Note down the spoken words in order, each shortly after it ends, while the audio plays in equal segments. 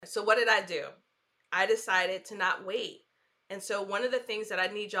So what did I do? I decided to not wait. And so one of the things that I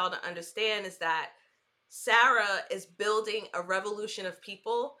need y'all to understand is that Sarah is building a revolution of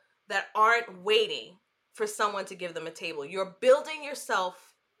people that aren't waiting for someone to give them a table. You're building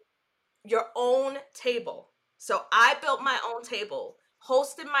yourself your own table. So I built my own table,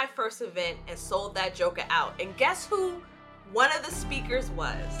 hosted my first event, and sold that joker out. And guess who one of the speakers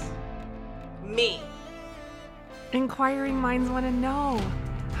was? Me. Inquiring minds want to know,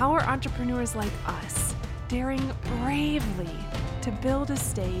 how are entrepreneurs like us daring bravely to build a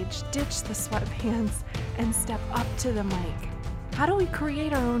stage, ditch the sweatpants, and step up to the mic? How do we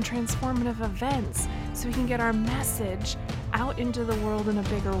create our own transformative events so we can get our message out into the world in a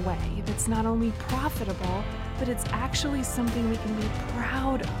bigger way that's not only profitable, but it's actually something we can be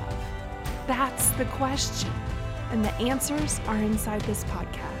proud of? That's the question, and the answers are inside this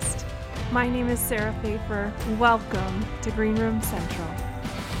podcast. My name is Sarah Pfeiffer. Welcome to Green Room Central.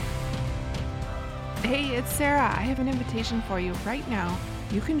 Hey, it's Sarah. I have an invitation for you right now.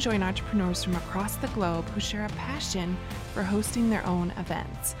 You can join entrepreneurs from across the globe who share a passion for hosting their own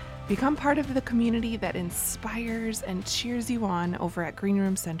events. Become part of the community that inspires and cheers you on over at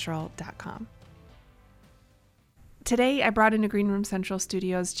greenroomcentral.com. Today, I brought into Green Room Central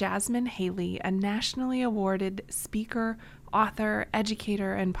Studios Jasmin Haley, a nationally awarded speaker, author,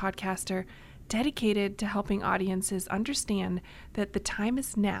 educator, and podcaster dedicated to helping audiences understand that the time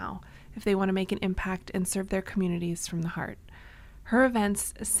is now if they want to make an impact and serve their communities from the heart. Her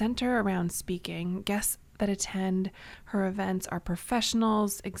events center around speaking. Guests that attend her events are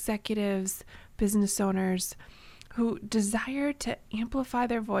professionals, executives, business owners who desire to amplify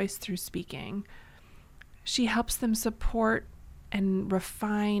their voice through speaking. She helps them support and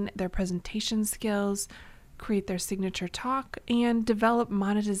refine their presentation skills, create their signature talk, and develop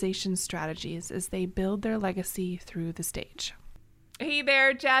monetization strategies as they build their legacy through the stage. Hey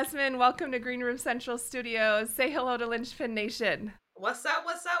there, Jasmin. Welcome to Green Room Central Studios. Say hello to Lynchpin Nation. What's up?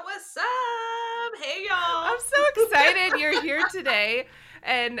 What's up? What's up? Hey, y'all. I'm so excited you're here today.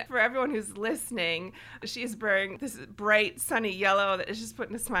 And for everyone who's listening, she's wearing this bright, sunny yellow that is just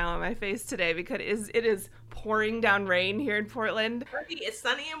putting a smile on my face today because it is pouring down rain here in Portland. It's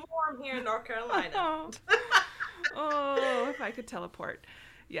sunny and warm here in North Carolina. Oh, if I could teleport.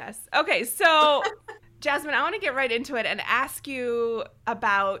 Yes. Okay, so Jasmin, I want to get right into it and ask you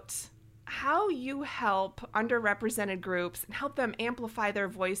about how you help underrepresented groups and help them amplify their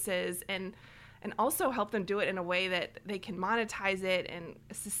voices and also help them do it in a way that they can monetize it and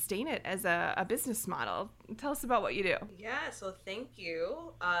sustain it as a business model. Tell us about what you do. Yeah, so thank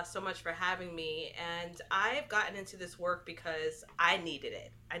you so much for having me. And I've gotten into this work because I needed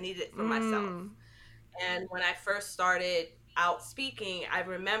it. I needed it for myself. And when I first started out speaking, I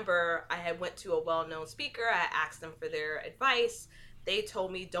remember I had went to a well-known speaker. I asked them for their advice. They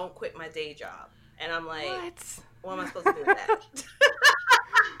told me, don't quit my day job. And I'm like, what am I supposed to do with that?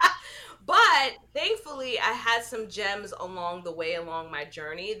 But thankfully, I had some gems along the way, along my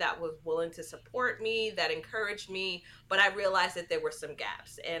journey that was willing to support me, that encouraged me. But I realized that there were some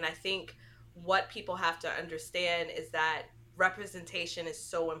gaps. And I think what people have to understand is that representation is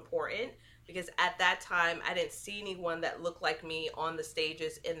so important because at that time, I didn't see anyone that looked like me on the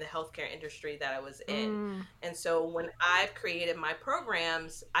stages in the healthcare industry that I was in. And so when I've created my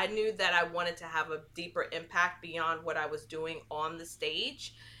programs, I knew that I wanted to have a deeper impact beyond what I was doing on the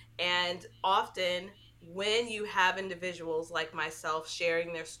stage. And often when you have individuals like myself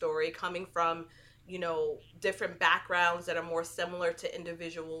sharing their story, coming from, different backgrounds that are more similar to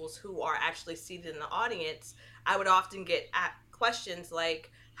individuals who are actually seated in the audience, I would often get questions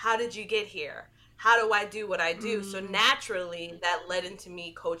like, how did you get here? How do I do what I do? So naturally, that led into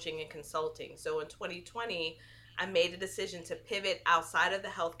me coaching and consulting. So in 2020, I made a decision to pivot outside of the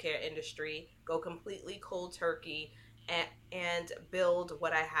healthcare industry, go completely cold turkey, and build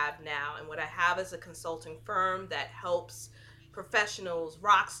what I have now. And what I have is a consulting firm that helps professionals,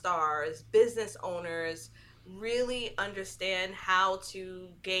 rock stars, business owners really understand how to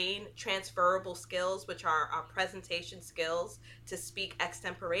gain transferable skills, which are our presentation skills, to speak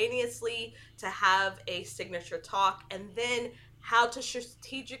extemporaneously, to have a signature talk, and then how to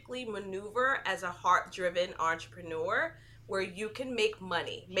strategically maneuver as a heart-driven entrepreneur where you can make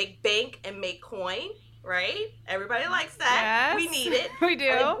money, make bank and make coin, right? Everybody likes that. Yes, we need it. We do.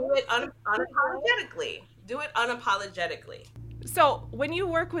 And do it unapologetically. Do it unapologetically. So when you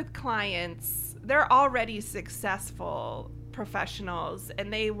work with clients, they're already successful professionals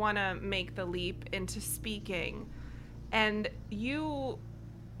and they want to make the leap into speaking. And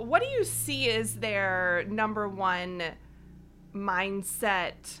what do you see as their number one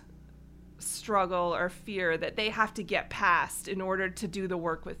mindset struggle or fear that they have to get past in order to do the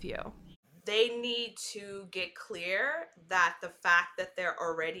work with you? They need to get clear that the fact that they're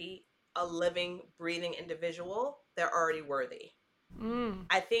already a living, breathing individual, they're already worthy. Mm.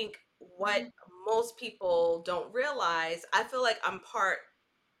 I think what most people don't realize, I feel like I'm part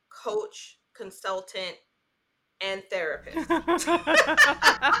coach, consultant, and therapist.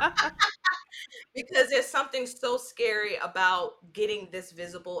 Because there's something so scary about getting this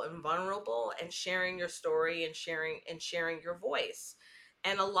visible and vulnerable and sharing your story and sharing your voice.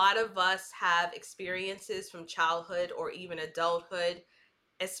 And a lot of us have experiences from childhood or even adulthood,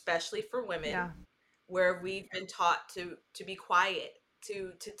 especially for women, Yeah. where we've been taught to be quiet,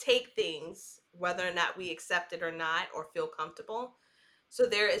 to take things whether or not we accept it or not or feel comfortable. So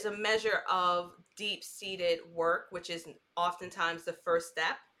there is a measure of deep-seated work, which is oftentimes the first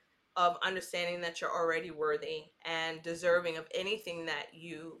step of understanding that you're already worthy and deserving of anything that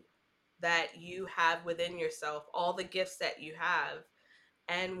you have within yourself, all the gifts that you have.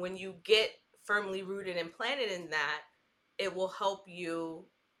 And when you get firmly rooted and planted in that, it will help you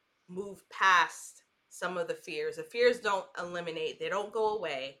move past some of the fears. The fears don't eliminate, they don't go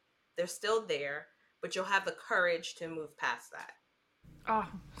away. They're still there, but you'll have the courage to move past that. Oh,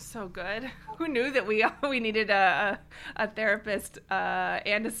 so good. Who knew that we needed a therapist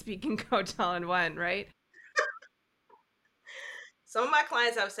and a speaking coach all in one, right? Some of my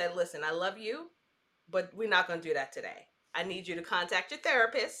clients have said, listen, I love you, but we're not going to do that today. I need you to contact your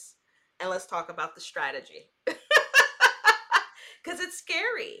therapist and let's talk about the strategy. Because it's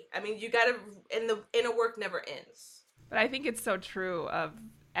scary. I mean, you got to, and the inner work never ends. But I think it's so true of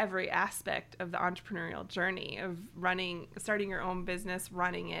every aspect of the entrepreneurial journey of starting your own business,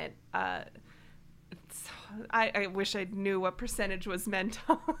 running it. I wish I knew what percentage was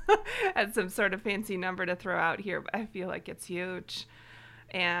mental as some sort of fancy number to throw out here, but I feel like it's huge.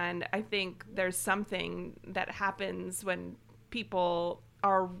 And I think there's something that happens when people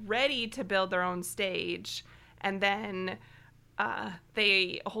are ready to build their own stage and then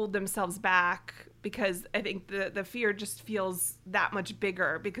they hold themselves back because I think the fear just feels that much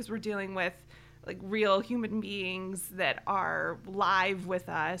bigger because we're dealing with like real human beings that are live with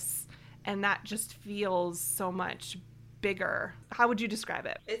us, and that just feels so much bigger. How would you describe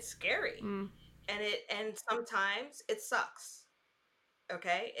it? It's scary. Mm. And sometimes it sucks.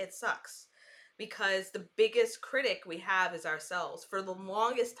 Okay? It sucks. Because the biggest critic we have is ourselves. For the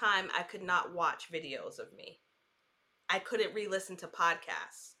longest time, I could not watch videos of me. I couldn't re-listen to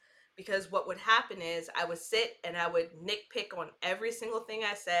podcasts because what would happen is I would sit and I would nitpick on every single thing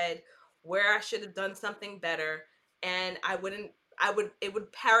I said, where I should have done something better, and it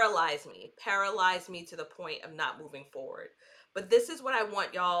would paralyze me to the point of not moving forward. But this is what I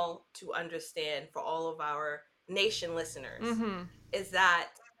want y'all to understand for all of our nation listeners Mm-hmm. is that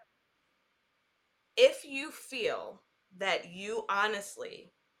if you feel that you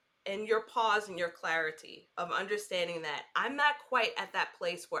honestly and your pause and your clarity of understanding that I'm not quite at that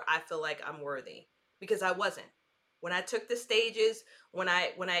place where I feel like I'm worthy because I wasn't. When I took the stages, when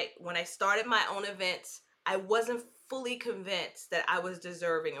I started my own events, I wasn't fully convinced that I was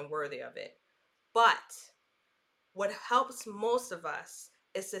deserving and worthy of it. But what helps most of us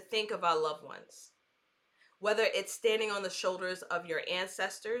is to think of our loved ones, whether it's standing on the shoulders of your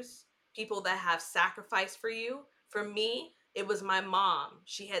ancestors, people that have sacrificed for you. For me, it was my mom.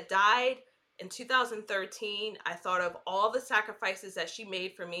 She had died in 2013. I thought of all the sacrifices that she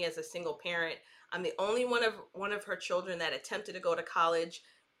made for me as a single parent. I'm the only one of her children that attempted to go to college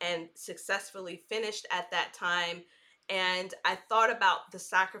and successfully finished at that time. And I thought about the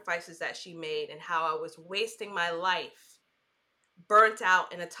sacrifices that she made and how I was wasting my life burnt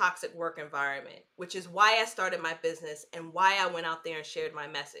out in a toxic work environment, which is why I started my business and why I went out there and shared my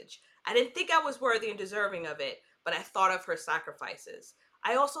message. I didn't think I was worthy and deserving of it, but I thought of her sacrifices.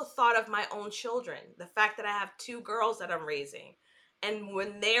 I also thought of my own children, the fact that I have two girls that I'm raising. And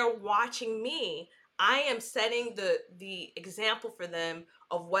when they're watching me, I am setting the example for them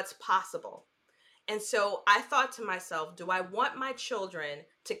of what's possible. And so I thought to myself, do I want my children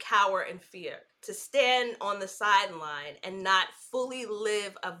to cower in fear, to stand on the sideline and not fully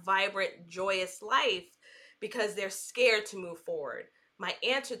live a vibrant, joyous life because they're scared to move forward? My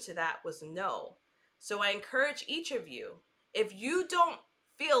answer to that was no. So I encourage each of you, if you don't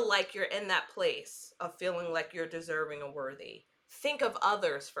feel like you're in that place of feeling like you're deserving and worthy, think of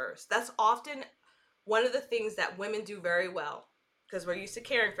others first. That's often one of the things that women do very well because we're used to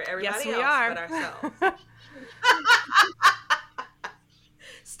caring for Yes, everybody we else are. but ourselves.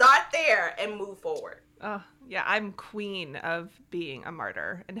 Start there and move forward. Oh, yeah, I'm queen of being a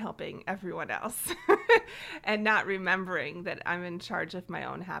martyr and helping everyone else and not remembering that I'm in charge of my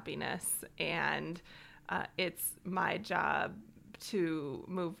own happiness. And it's my job to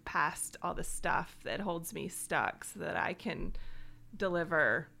move past all the stuff that holds me stuck so that I can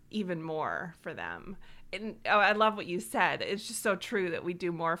deliver even more for them. And I love what you said. It's just so true that we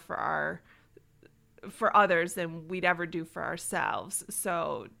do more for others than we'd ever do for ourselves.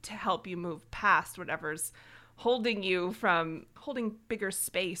 So to help you move past whatever's holding you from holding bigger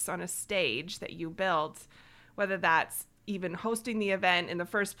space on a stage that you built, whether that's even hosting the event in the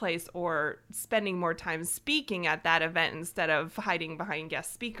first place or spending more time speaking at that event instead of hiding behind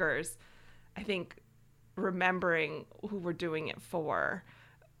guest speakers, I think remembering who we're doing it for,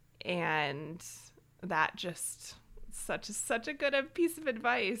 and that just such a good piece of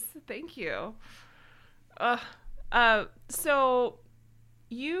advice. Thank you. Uh, so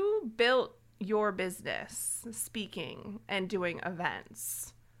you built your business speaking and doing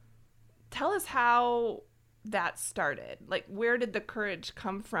events. Tell us how that started. Like, where did the courage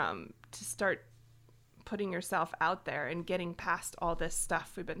come from to start putting yourself out there and getting past all this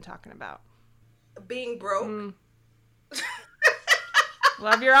stuff we've been talking about? Being broke. Mm.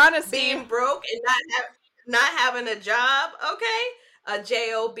 Love your honesty. Being broke and not having a job, okay? A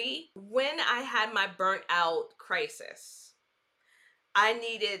job. When I had my burnt out crisis,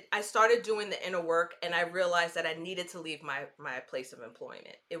 I started doing the inner work, and I realized that I needed to leave my place of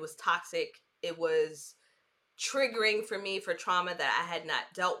employment. It was toxic. It was triggering for me for trauma that I had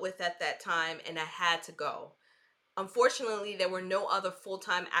not dealt with at that time, and I had to go. Unfortunately, there were no other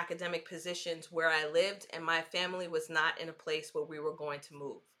full-time academic positions where I lived, and my family was not in a place where we were going to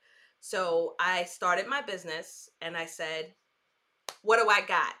move. So I started my business, and I said, what do I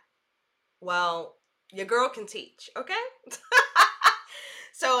got? Well, your girl can teach, okay?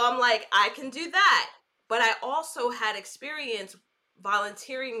 So I'm like, I can do that. But I also had experience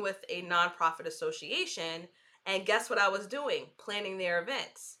volunteering with a nonprofit association. And guess what I was doing? Planning their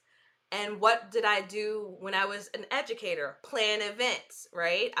events. And what did I do when I was an educator? Plan events,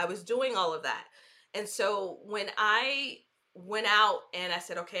 right? I was doing all of that. And so when I went out and I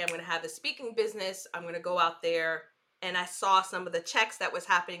said, okay, I'm going to have the speaking business, I'm going to go out there, and I saw some of the checks that was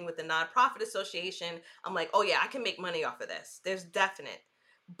happening with the nonprofit association, I'm like, oh yeah, I can make money off of this. There's definite.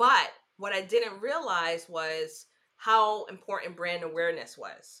 But what I didn't realize was how important brand awareness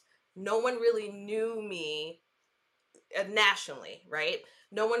was. No one really knew me nationally, right?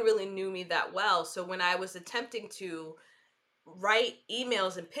 No one really knew me that well. So when I was attempting to write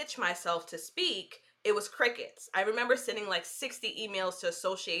emails and pitch myself to speak, it was crickets. I remember sending like 60 emails to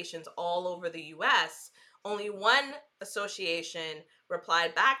associations all over the US. Only one association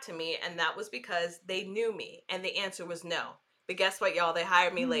replied back to me, and that was because they knew me, and the answer was no. But guess what, y'all? They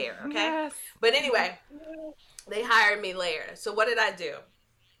hired me later, okay? Yes. But anyway, they hired me later. So what did I do?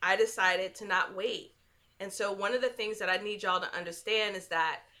 I decided to not wait. And so one of the things that I need y'all to understand is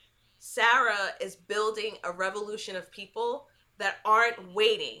that Sarah is building a revolution of people that aren't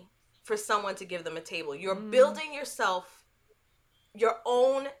waiting for someone to give them a table. You're building yourself your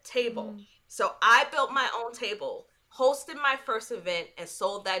own table. So I built my own table, hosted my first event, and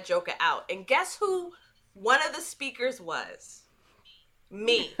sold that joker out. And guess who one of the speakers was?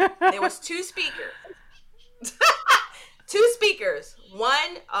 Me. There was two speakers. Two speakers.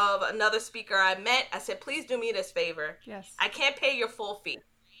 One of another speaker I met. I said, please do me this favor. Yes. I can't pay your full fee,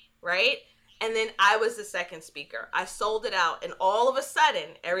 right? And then I was the second speaker. I sold it out, and all of a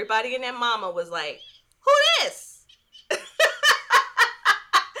sudden, everybody and their mama was like, who this?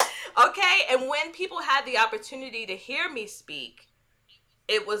 Okay? And when people had the opportunity to hear me speak,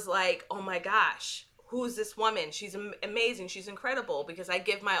 it was like, oh my gosh, who's this woman? She's amazing. She's incredible, because I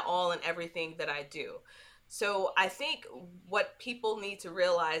give my all in everything that I do. So I think what people need to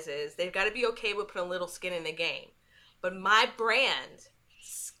realize is they've got to be okay with putting a little skin in the game. But my brand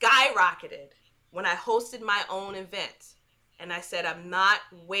skyrocketed when I hosted my own event. And I said, I'm not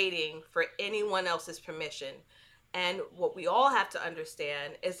waiting for anyone else's permission. And what we all have to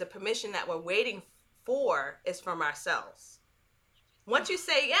understand is the permission that we're waiting for is from ourselves. Once you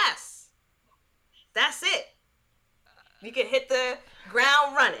say yes, that's it. You can hit the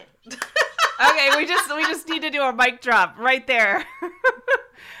ground running. Okay, we just need to do a mic drop right there.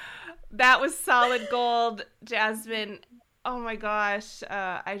 That was solid gold, Jasmin. Oh my gosh,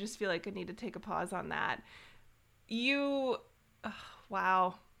 I just feel like I need to take a pause on that.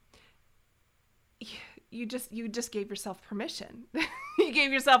 Wow. You just gave yourself permission. You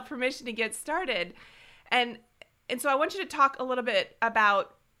gave yourself permission to get started. And so I want you to talk a little bit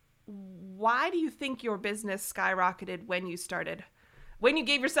about, why do you think your business skyrocketed when you started when you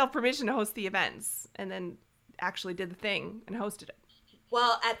gave yourself permission to host the events and then actually did the thing and hosted it.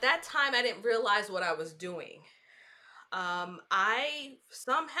 Well, at that time, I didn't realize what I was doing. I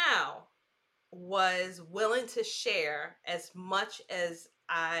somehow was willing to share as much as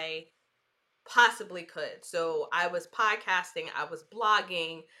I possibly could. So I was podcasting, I was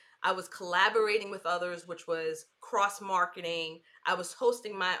blogging, I was collaborating with others, which was cross marketing. I was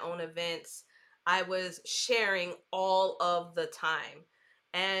hosting my own events. I was sharing all of the time.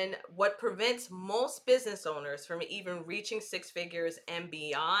 And what prevents most business owners from even reaching six figures and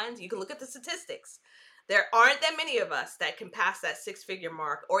beyond, you can look at the statistics. There aren't that many of us that can pass that six figure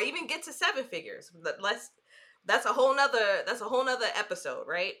mark or even get to seven figures. That's a whole nother episode,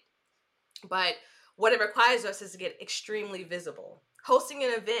 right? But what it requires us is to get extremely visible. Hosting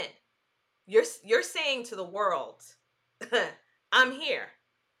an event, you're saying to the world, I'm here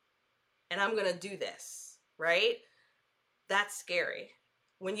and I'm going to do this, right? That's scary.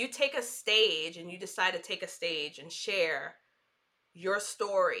 When you take a stage and you decide to take a stage and share your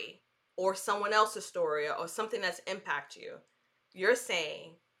story or someone else's story or something that's impacted you, you're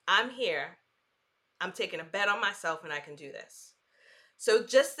saying, I'm here, I'm taking a bet on myself and I can do this. So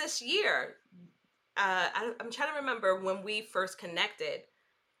just this year, I'm trying to remember when we first connected.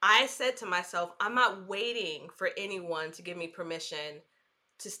 I said to myself, I'm not waiting for anyone to give me permission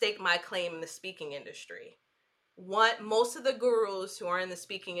to stake my claim in the speaking industry. What most of the gurus who are in the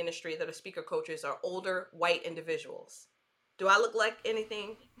speaking industry that are speaker coaches are older white individuals. Do I look like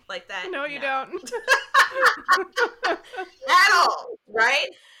anything like that? No, you don't. At all, right?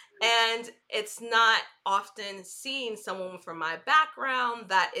 And it's not often seen someone from my background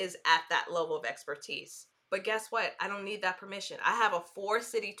that is at that level of expertise. But guess what? I don't need that permission. I have a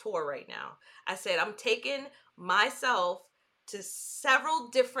 4-city tour right now. I said I'm taking myself to several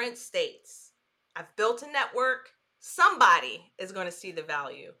different states. I've built a network. Somebody is going to see the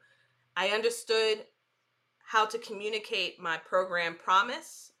value. I understood how to communicate my program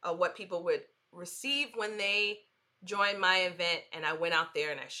promise of what people would receive when they joined my event, and I went out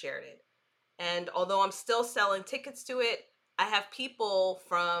there and I shared it. And although I'm still selling tickets to it, I have people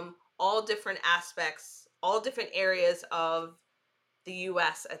from all different aspects, all different areas of the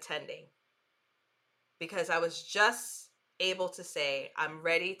US attending, because I was just able to say, I'm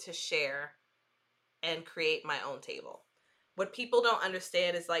ready to share and create my own table. What people don't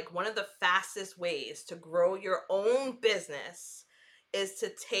understand is like one of the fastest ways to grow your own business is to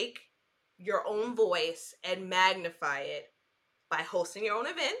take your own voice and magnify it by hosting your own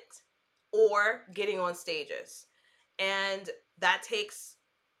event or getting on stages. And that takes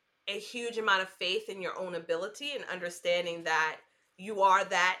a huge amount of faith in your own ability and understanding that you are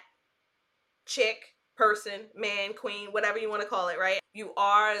that chick, person, man, queen, whatever you want to call it, right? You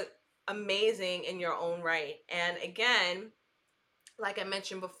are amazing in your own right. And again, like I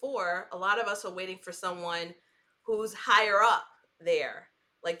mentioned before, a lot of us are waiting for someone who's higher up there.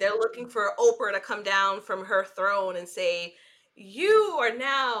 Like they're looking for Oprah to come down from her throne and say, you are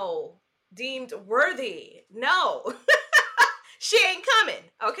now deemed worthy. No, she ain't coming.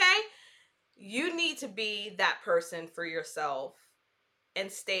 Okay. You need to be that person for yourself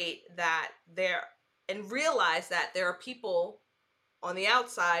and state that there and realize that there are people on the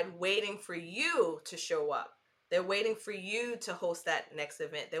outside waiting for you to show up. They're waiting for you to host that next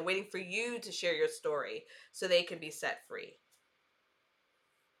event. They're waiting for you to share your story so they can be set free.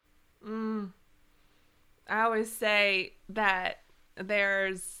 I always say that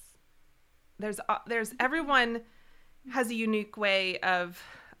there's everyone has a unique way of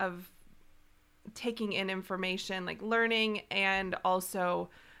taking in information, like learning and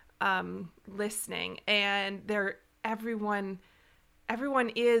also listening, and everyone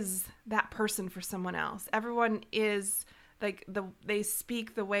is that person for someone else. Everyone is like they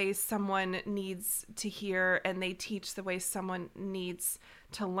speak the way someone needs to hear, and they teach the way someone needs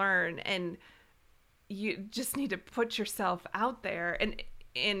to learn. And you just need to put yourself out there, and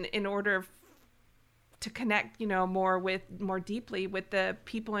in order to connect, more deeply with the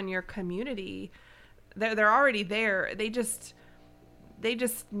people in your community. They're already there. They just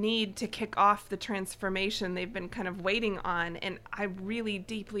need to kick off the transformation they've been kind of waiting on. And I really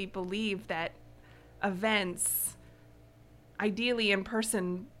deeply believe that events, ideally in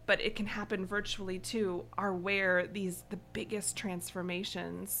person, but it can happen virtually too, are where the biggest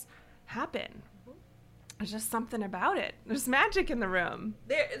transformations happen. There's just something about it. There's magic in the room.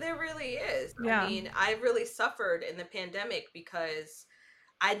 There really is. Yeah. I mean, I really suffered in the pandemic because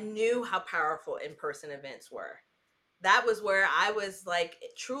I knew how powerful in-person events were. That was where I was like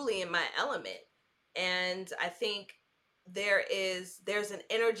truly in my element. And I think there's an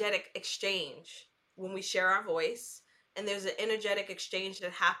energetic exchange when we share our voice, and there's an energetic exchange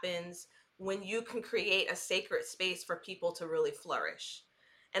that happens when you can create a sacred space for people to really flourish.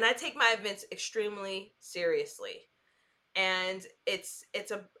 And I take my events extremely seriously. And it's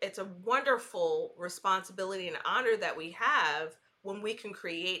a wonderful responsibility and honor that we have when we can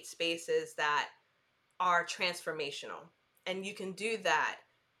create spaces that are transformational. And you can do that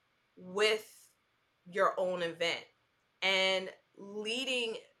with your own event. And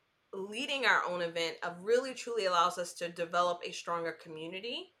leading our own event really truly allows us to develop a stronger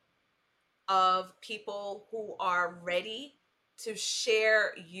community of people who are ready to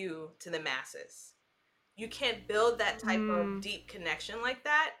share you to the masses. You can't build that type of deep connection like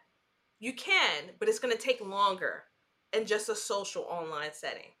that. You can, but it's going to take longer in just a social online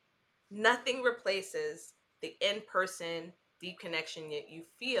setting. Nothing replaces the in-person deep connection that you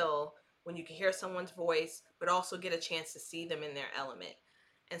feel when you can hear someone's voice, but also get a chance to see them in their element.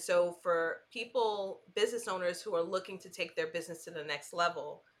 And so for people, business owners who are looking to take their business to the next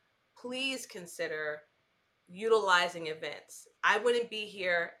level, please consider utilizing events. I wouldn't be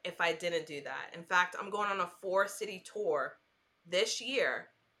here if I didn't do that. In fact, I'm going on a 4-city tour this year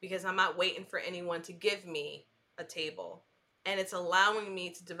because I'm not waiting for anyone to give me a table. And it's allowing me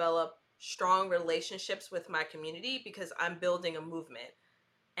to develop strong relationships with my community because I'm building a movement.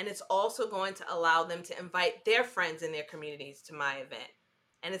 And it's also going to allow them to invite their friends in their communities to my event.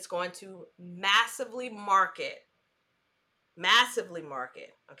 And it's going to massively market.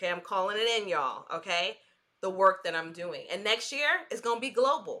 Okay, I'm calling it in, y'all. Okay, the work that I'm doing. And next year is going to be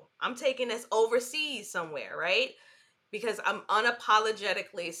global. I'm taking this overseas somewhere, right? Because I'm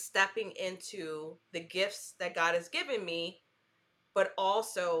unapologetically stepping into the gifts that God has given me, but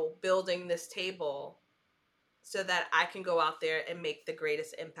also building this table so that I can go out there and make the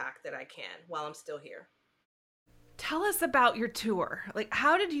greatest impact that I can while I'm still here. Tell us about your tour. Like,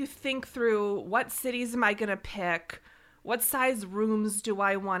 how did you think through what cities am I going to pick? What size rooms do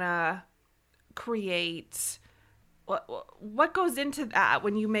I want to create? What goes into that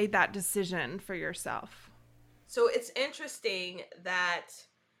when you made that decision for yourself? So it's interesting that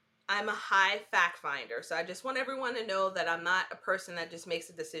I'm a high fact finder. So I just want everyone to know that I'm not a person that just makes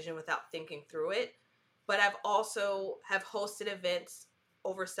a decision without thinking through it. But I've also have hosted events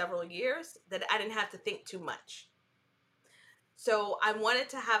over several years that I didn't have to think too much. So I wanted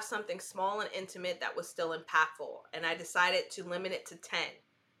to have something small and intimate that was still impactful. And I decided to limit it to 10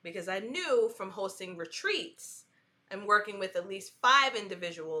 because I knew from hosting retreats and working with at least 5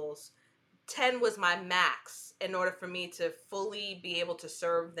 individuals, 10 was my max in order for me to fully be able to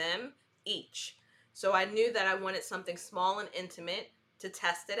serve them each. So I knew that I wanted something small and intimate to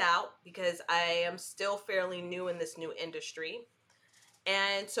test it out because I am still fairly new in this new industry.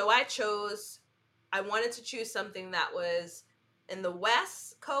 And so I wanted to choose something that was in the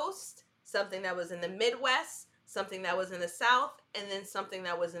West Coast, something that was in the Midwest, something that was in the South, and then something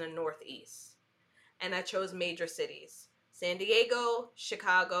that was in the Northeast. And I chose major cities: San Diego,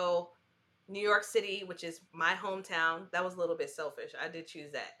 Chicago, New York City, which is my hometown. That was a little bit selfish. I did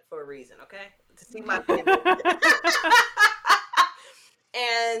choose that for a reason, okay? To see my family.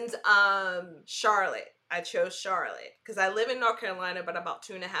 And Charlotte. I chose Charlotte because I live in North Carolina, but about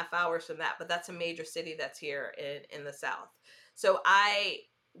 2.5 hours from that. But that's a major city that's here in the South. So I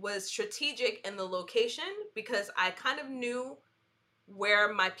was strategic in the location because I kind of knew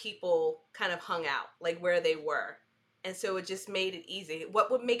where my people kind of hung out, like where they were. And so it just made it easy. What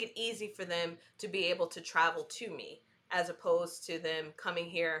would make it easy for them to be able to travel to me as opposed to them coming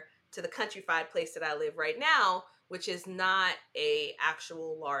here to the countrified place that I live right now, which is not a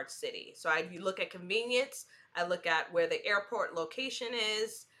actual large city. So you look at convenience, I look at where the airport location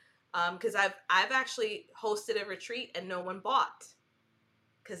is, because I've actually hosted a retreat and no one bought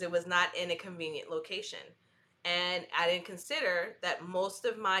because it was not in a convenient location. And I didn't consider that most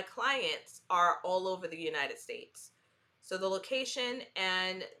of my clients are all over the United States. So the location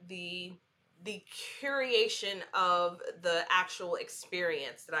and the curation of the actual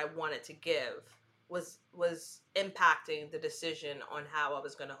experience that I wanted to give was impacting the decision on how I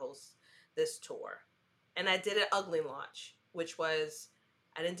was going to host this tour. And I did an ugly launch, which was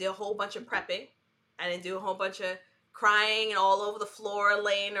I didn't do a whole bunch of prepping. I didn't do a whole bunch of crying and all over the floor,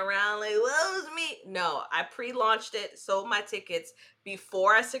 laying around like, what was me? No, I pre-launched it, sold my tickets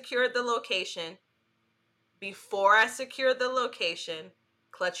before I secured the location.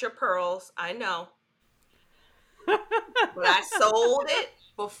 Clutch your pearls, I know. But I sold it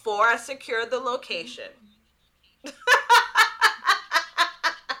before I secured the location.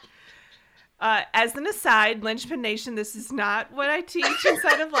 As an aside, Lynchpin Nation, this is not what I teach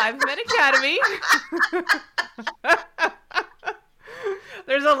inside of Live Event Academy.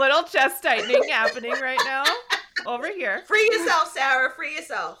 There's a little chest tightening happening right now. over here. Free yourself, Sarah. Free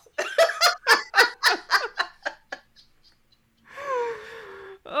yourself.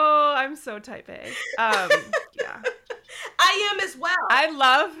 Oh, I'm so type A. Yeah. I am as well. I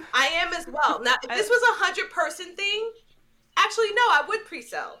am as well. Now, if this was 100-person thing, actually, no, I would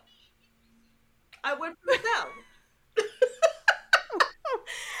pre-sell. I would pre-sell.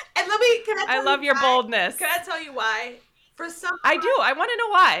 And I love your boldness. Can I tell you why? I do. I want to know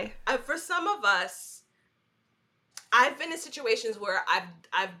why. For some of us, I've been in situations where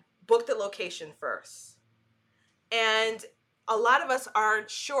I've booked a location first. And a lot of us aren't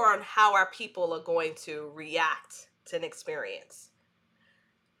sure on how our people are going to react to an experience.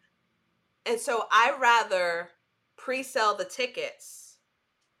 And so I rather pre-sell the tickets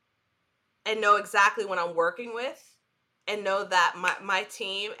and know exactly what I'm working with, and know that my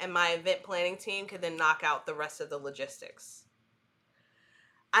team and my event planning team can then knock out the rest of the logistics.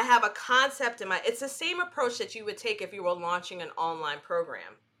 I have a concept in mind. It's the same approach that you would take if you were launching an online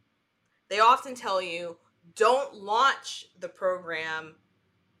program. They often tell you, don't launch the program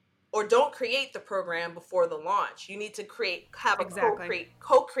or don't create the program before the launch. You need to co-create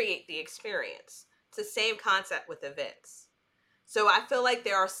the experience. It's the same concept with events. So I feel like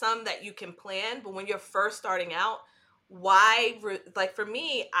there are some that you can plan, but when you're first starting out, like for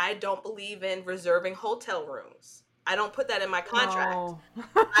me, I don't believe in reserving hotel rooms. I don't put that in my contract. Oh.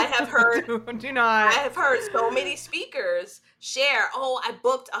 I have heard do not. I have heard so many speakers share, oh, I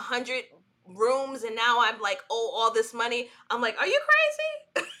booked 100 rooms and now I'm like, oh, all this money. I'm like, are you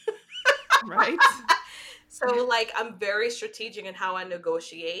crazy? Right. So like, I'm very strategic in how I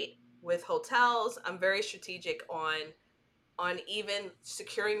negotiate with hotels. I'm very strategic on even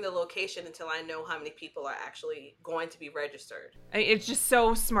securing the location until I know how many people are actually going to be registered. It's just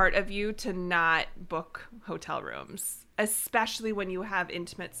so smart of you to not book hotel rooms, especially when you have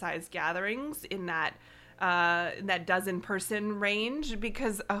intimate sized gatherings in that dozen person range,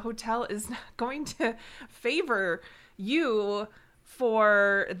 because a hotel is not going to favor you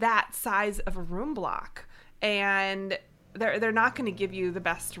for that size of a room block, and they're not going to give you the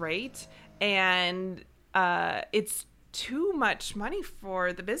best rate, and it's too much money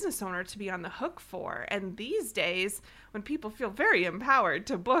for the business owner to be on the hook for. And these days, when people feel very empowered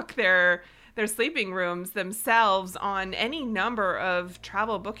to book their sleeping rooms themselves on any number of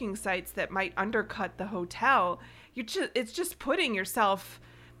travel booking sites that might undercut the hotel, it's just putting yourself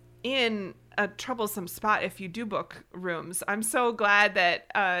in a troublesome spot if you do book rooms. I'm so glad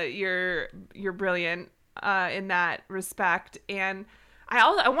that you're brilliant in that respect. And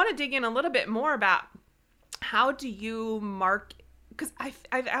I want to dig in a little bit more about how do you because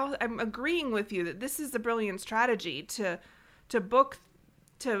I'm agreeing with you that this is a brilliant strategy to book,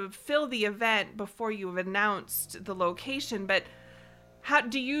 to fill the event before you've announced the location. But how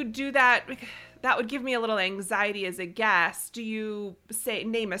do you do that? That would give me a little anxiety as a guest. Do you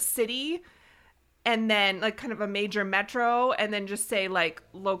name a city and then like kind of a major metro and then just say like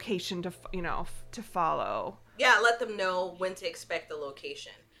location to follow? Yeah, let them know when to expect the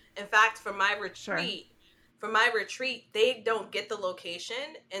location. In fact, for my retreat, they don't get the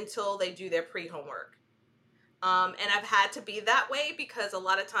location until they do their pre-homework. And I've had to be that way because a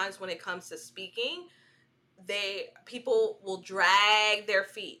lot of times when it comes to speaking, people will drag their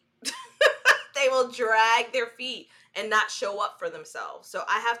feet. They will drag their feet and not show up for themselves. So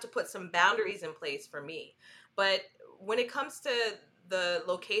I have to put some boundaries in place for me. But when it comes to the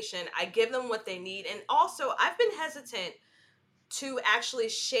location, I give them what they need. And also, I've been hesitant to actually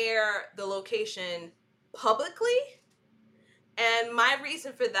share the location publicly. And my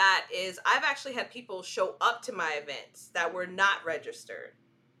reason for that is I've actually had people show up to my events that were not registered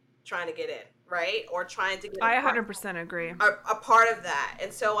trying to get in, right? Or trying to get I 100% agree. A part of that.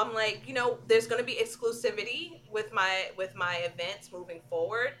 And so I'm like, there's going to be exclusivity with my events moving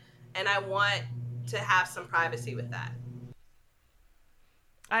forward, and I want to have some privacy with that.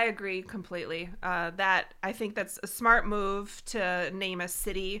 I agree completely. That I think that's a smart move to name a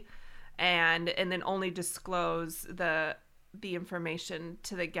city and then only disclose the information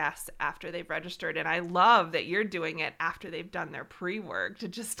to the guests after they've registered. And I love that you're doing it after they've done their pre-work to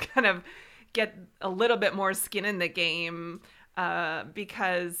just kind of get a little bit more skin in the game,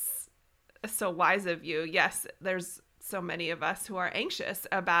 because so wise of you. Yes, there's so many of us who are anxious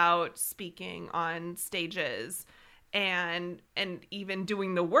about speaking on stages and even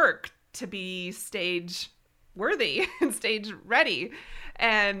doing the work to be stage worthy and stage ready.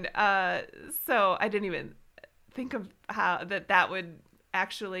 And so I didn't even think of how that would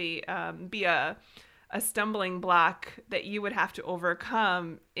actually be a a stumbling block that you would have to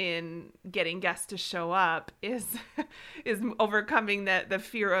overcome in getting guests to show up is is overcoming the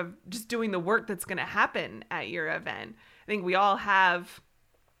fear of just doing the work that's going to happen at your event. I think we all have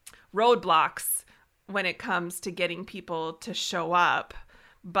roadblocks when it comes to getting people to show up,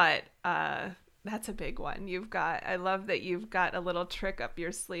 but that's a big one. I love that you've got a little trick up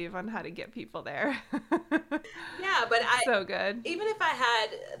your sleeve on how to get people there. Yeah, but So good. even if I had,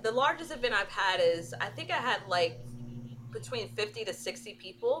 the largest event I've had is, I think I had like between 50 to 60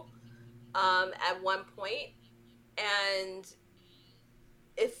 people at one point. And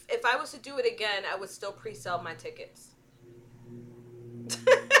if I was to do it again, I would still pre-sell my tickets.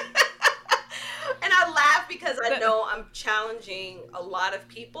 And I laugh because I know I'm challenging a lot of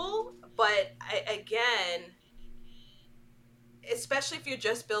people, but again, especially if you're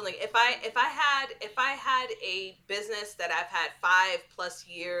just building, if I had a business that I've had 5+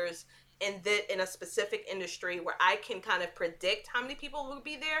 years in a specific industry where I can kind of predict how many people will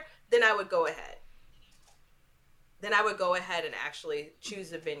be there, then I would go ahead. Then I would go ahead and actually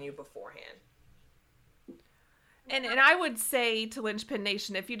choose a venue beforehand. And I would say to Lynchpin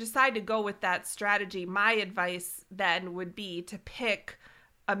Nation, if you decide to go with that strategy, my advice then would be to pick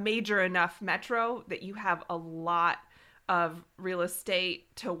a major enough metro that you have a lot of real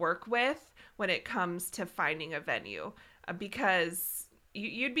estate to work with when it comes to finding a venue, because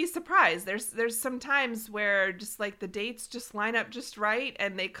you'd be surprised. There's some times where just like the dates just line up just right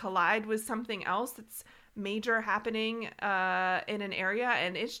and they collide with something else that's major happening in an area,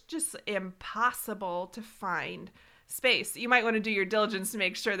 and it's just impossible to find space. You might want to do your diligence to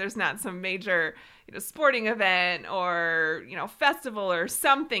make sure there's not some major, sporting event or, festival or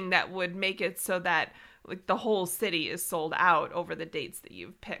something that would make it so that like the whole city is sold out over the dates that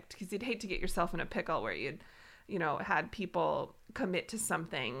you've picked, because you'd hate to get yourself in a pickle where you'd, had people commit to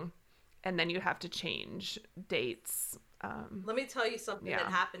something and then you'd have to change dates. Let me tell you something that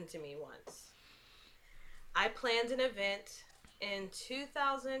happened to me once. I planned an event in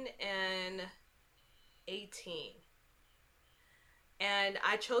 2018. And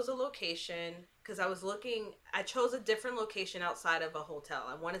I chose a location because I chose a different location outside of a hotel.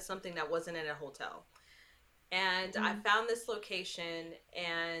 I wanted something that wasn't in a hotel. And I found this location,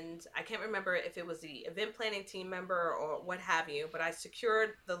 and I can't remember if it was the event planning team member or what have you, but I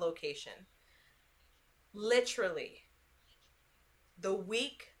secured the location. Literally, the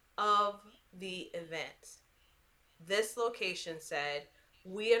week of the event, this location said,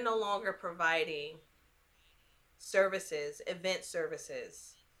 we are no longer providing services, event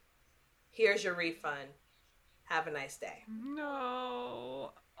services. Here's your refund. Have a nice day.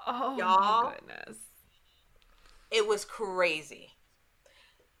 No. Oh, y'all, my goodness. It was crazy.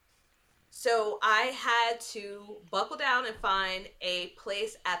 So I had to buckle down and find a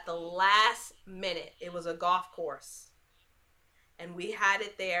place at the last minute. It was a golf course. And we had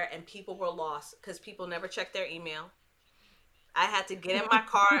it there, and people were lost because people never checked their email. I had to get in my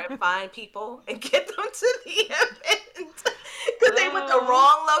car and find people and get them to the event because they were the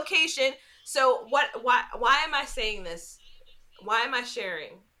wrong location. So why am I saying this? Why am I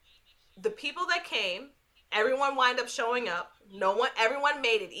sharing? The people that came, everyone wound up showing up. Everyone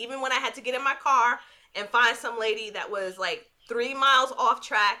made it. Even when I had to get in my car and find some lady that was like 3 miles off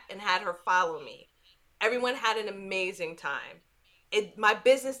track and had her follow me. Everyone had an amazing time. My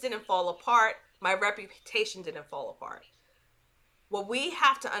business didn't fall apart. My reputation didn't fall apart. What we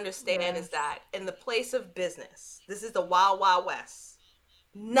have to understand is that in the place of business, this is the wild, wild west.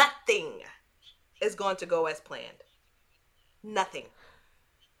 Nothing is going to go as planned. Nothing.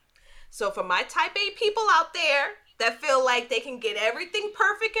 So for my type A people out there that feel like they can get everything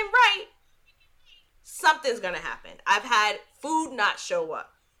perfect and right, something's going to happen. I've had food not show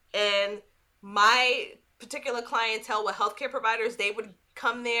up. And my particular clientele with healthcare providers, they would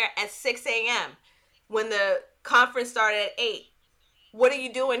come there at 6 a.m. when the conference started at 8. What are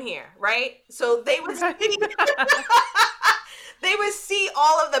you doing here? Right? So they would see, they would see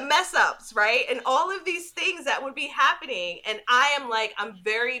all of the mess ups, right? And all of these things that would be happening. And I'm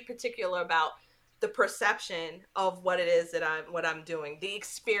very particular about the perception of what it is that I'm doing, the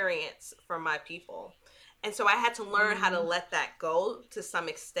experience for my people. And so I had to learn how to let that go to some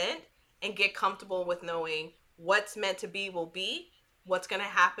extent and get comfortable with knowing what's meant to be will be, what's going to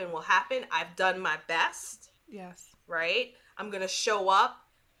happen will happen. I've done my best. Yes. Right? I'm going to show up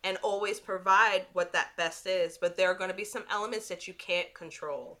and always provide what that best is, but there are going to be some elements that you can't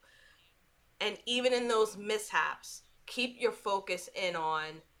control. And even in those mishaps, keep your focus in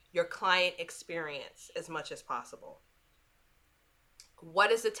on your client experience as much as possible.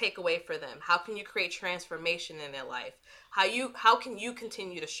 What is the takeaway for them? How can you create transformation in their life? How can you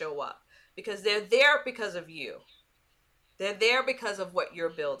continue to show up? because they're there because of you. They're there because of what you're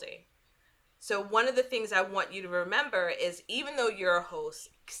building. So one of the things I want you to remember is, even though you're a host,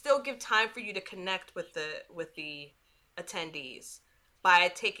 still give time for you to connect with the attendees by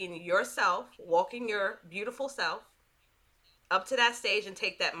taking yourself, walking your beautiful self up to that stage and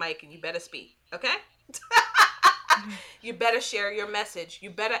take that mic, and you better speak, okay? You better share your message. You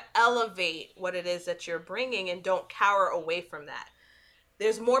better elevate what it is that you're bringing, and don't cower away from that.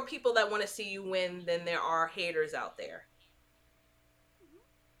 There's more people that want to see you win than there are haters out there.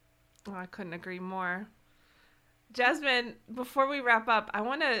 Oh, I couldn't agree more. Jasmin, before we wrap up, I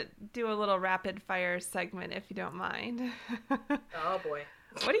want to do a little rapid fire segment if you don't mind. Oh boy.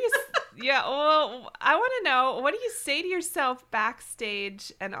 What do you Yeah, well, I want to know, what do you say to yourself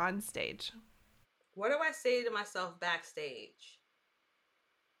backstage and on stage? What do I say to myself backstage?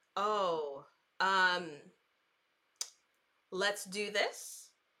 Oh, um, let's do this.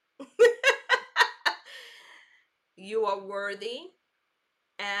 You are worthy,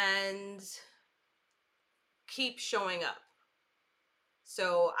 and keep showing up.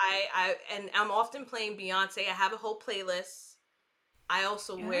 So and I'm often playing Beyonce. I have a whole playlist. I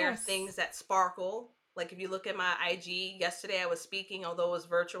also wear Yes. things that sparkle. Like if you look at my IG, yesterday I was speaking, although it was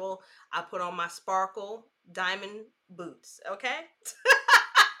virtual. I put on my sparkle diamond boots. Okay.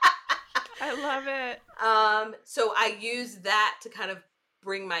 I love it. So I use that to kind of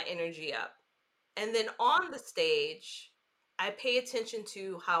bring my energy up. And then on the stage, I pay attention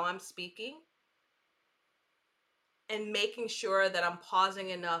to how I'm speaking and making sure that I'm pausing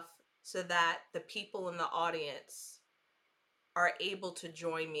enough so that the people in the audience are able to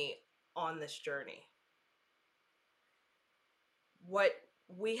join me on this journey. What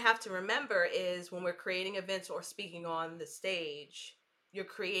we have to remember is, when we're creating events or speaking on the stage, you're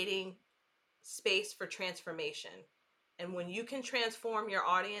creating space for transformation. And when you can transform your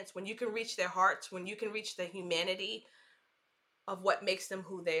audience, when you can reach their hearts, when you can reach the humanity of what makes them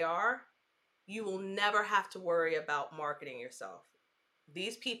who they are, you will never have to worry about marketing yourself.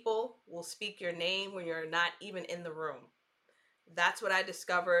 These people will speak your name when you're not even in the room. That's what I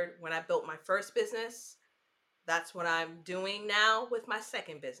discovered when I built my first business. That's what I'm doing now with my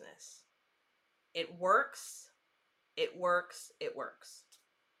second business. It works. It works. It works.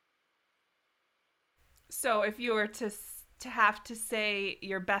 So, if you were to have to say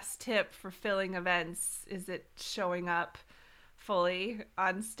your best tip for filling events, is it showing up fully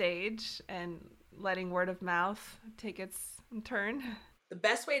on stage and letting word of mouth take its turn? The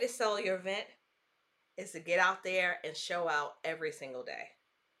best way to sell your event is to get out there and show out every single day,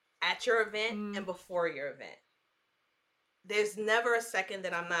 at your event Mm, and before your event. There's never a second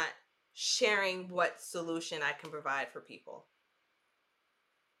that I'm not sharing what solution I can provide for people.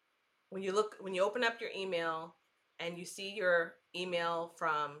 When you open up your email and you see your email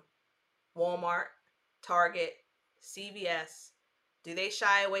from Walmart, Target, CVS, do they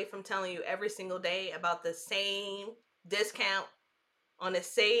shy away from telling you every single day about the same discount on the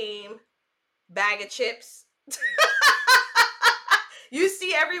same bag of chips? You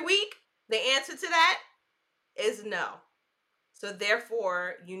see every week? The answer to that is no. So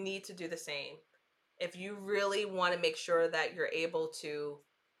therefore, you need to do the same. If you really want to make sure that you're able to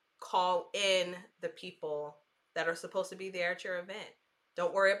call in the people that are supposed to be there at your event,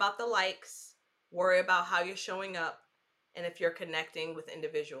 don't worry about the likes, worry about how you're showing up and if you're connecting with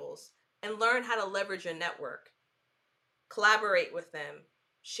individuals, and learn how to leverage your network. Collaborate with them,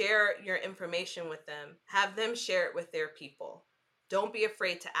 share your information with them, have them share it with their people. Don't be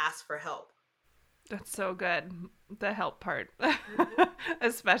afraid to ask for help. that's so good. The help part, Mm-hmm,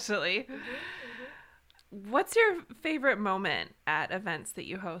 especially. mm-hmm, mm-hmm. What's your favorite moment at events that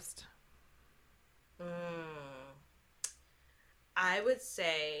you host? Mm, I would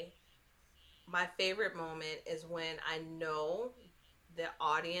say my favorite moment is when I know the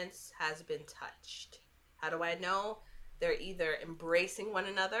audience has been touched. How do I know? They're either embracing one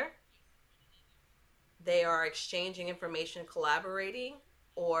another, they are exchanging information, collaborating,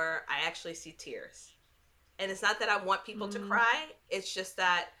 or I actually see tears. And it's not that I want people to Mm, cry, it's just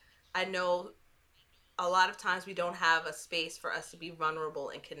that I know a lot of times we don't have a space for us to be vulnerable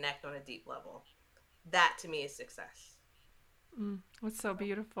and connect on a deep level. That to me is success. that's so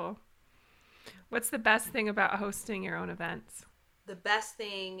beautiful. What's the best thing about hosting your own events? The best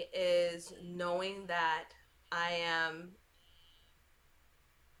thing is knowing that I am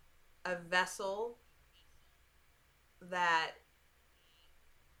a vessel that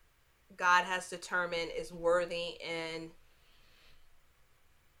God has determined is worthy in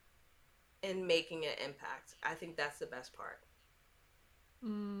making an impact. I think that's the best part.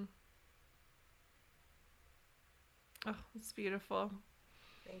 Mm, oh, it's beautiful.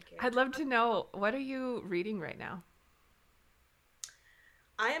 Thank you. I'd love to know, what are you reading right now?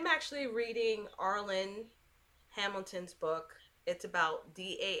 I am actually reading Arlen Hamilton's book. It's about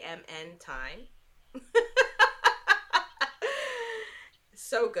DAMN time.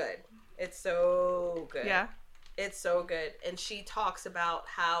 So good. It's so good. Yeah. It's so good. And she talks about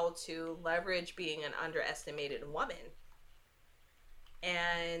how to leverage being an underestimated woman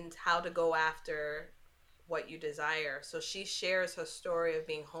and how to go after what you desire. So she shares her story of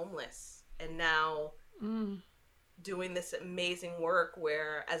being homeless and now Mm. doing this amazing work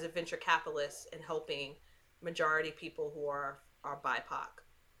where as a venture capitalist and helping majority people who are BIPOC.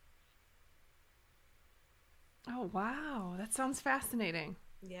 Oh, wow. That sounds fascinating.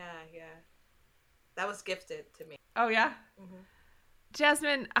 Yeah, yeah. That was gifted to me. Oh, yeah. Mm-hmm.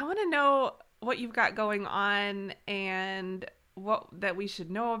 Jasmin, I want to know what you've got going on and what that we should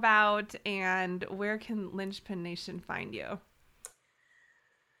know about, and where can Lynchpin Nation find you?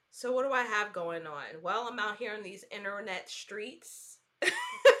 So what do I have going on? Well, I'm out here in these internet streets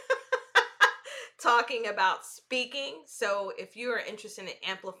talking about speaking. So if you are interested in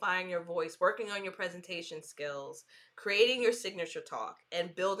amplifying your voice, working on your presentation skills, creating your signature talk,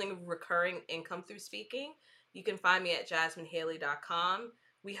 and building recurring income through speaking, you can find me at jasminhaley.com.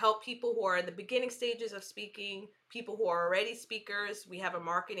 We help people who are in the beginning stages of speaking, people who are already speakers. We have a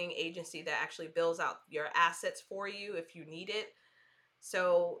marketing agency that actually builds out your assets for you if you need it.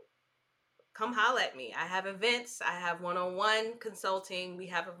 So come holla at me. I have events, I have one-on-one consulting, we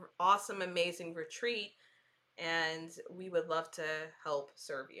have an awesome, amazing retreat, and we would love to help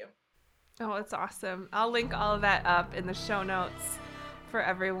serve you. Oh, it's awesome. I'll link all of that up in the show notes for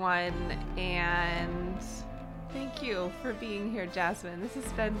everyone. And thank you for being here, Jasmin. This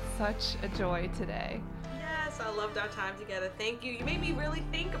has been such a joy today. Yes, I loved our time together. Thank you. You made me really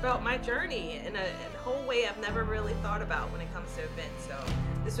think about my journey in a whole way I've never really thought about when it comes to events. So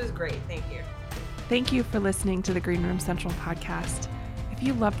this was great. Thank you. Thank you for listening to the Green Room Central podcast. If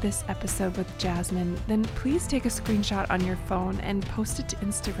you loved this episode with Jasmin, then please take a screenshot on your phone and post it to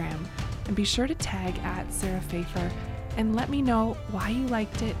Instagram. And be sure to tag at Sarah Pfeiffer and let me know why you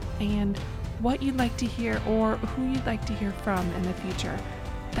liked it and what you'd like to hear or who you'd like to hear from in the future.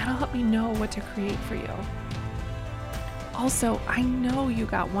 That'll help me know what to create for you. Also, I know you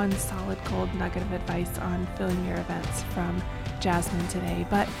got one solid gold nugget of advice on filling your events from Jasmin today,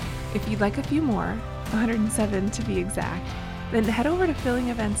 but if you'd like a few more, 107 to be exact, then head over to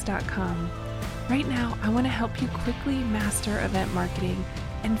fillingevents.com. Right now, I want to help you quickly master event marketing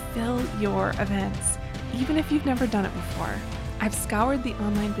and fill your events, even if you've never done it before. I've scoured the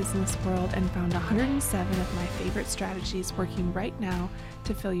online business world and found 107 of my favorite strategies working right now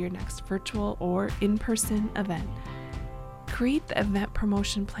to fill your next virtual or in-person event. Create the event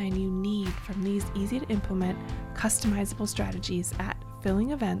promotion plan you need from these easy to implement, customizable strategies at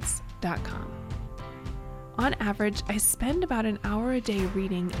fillingevents.com. On average, I spend about an hour a day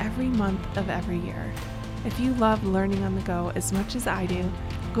reading every month of every year. If you love learning on the go as much as I do,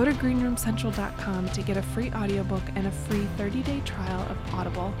 go to greenroomcentral.com to get a free audiobook and a free 30-day trial of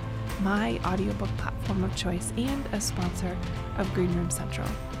Audible, my audiobook platform of choice and a sponsor of Green Room Central.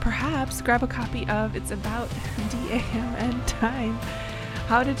 Perhaps grab a copy of It's About DAMN Time,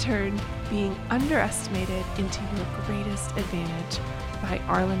 How to Turn Being Underestimated into Your Greatest Advantage by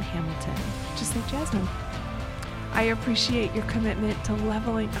Arlen Hamilton, just like Jasmin. I appreciate your commitment to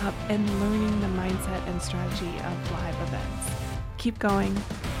leveling up and learning the mindset and strategy of live events. Keep going,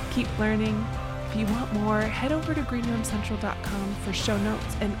 keep learning. If you want more, head over to greenroomcentral.com for show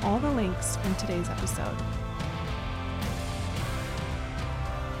notes and all the links from today's episode.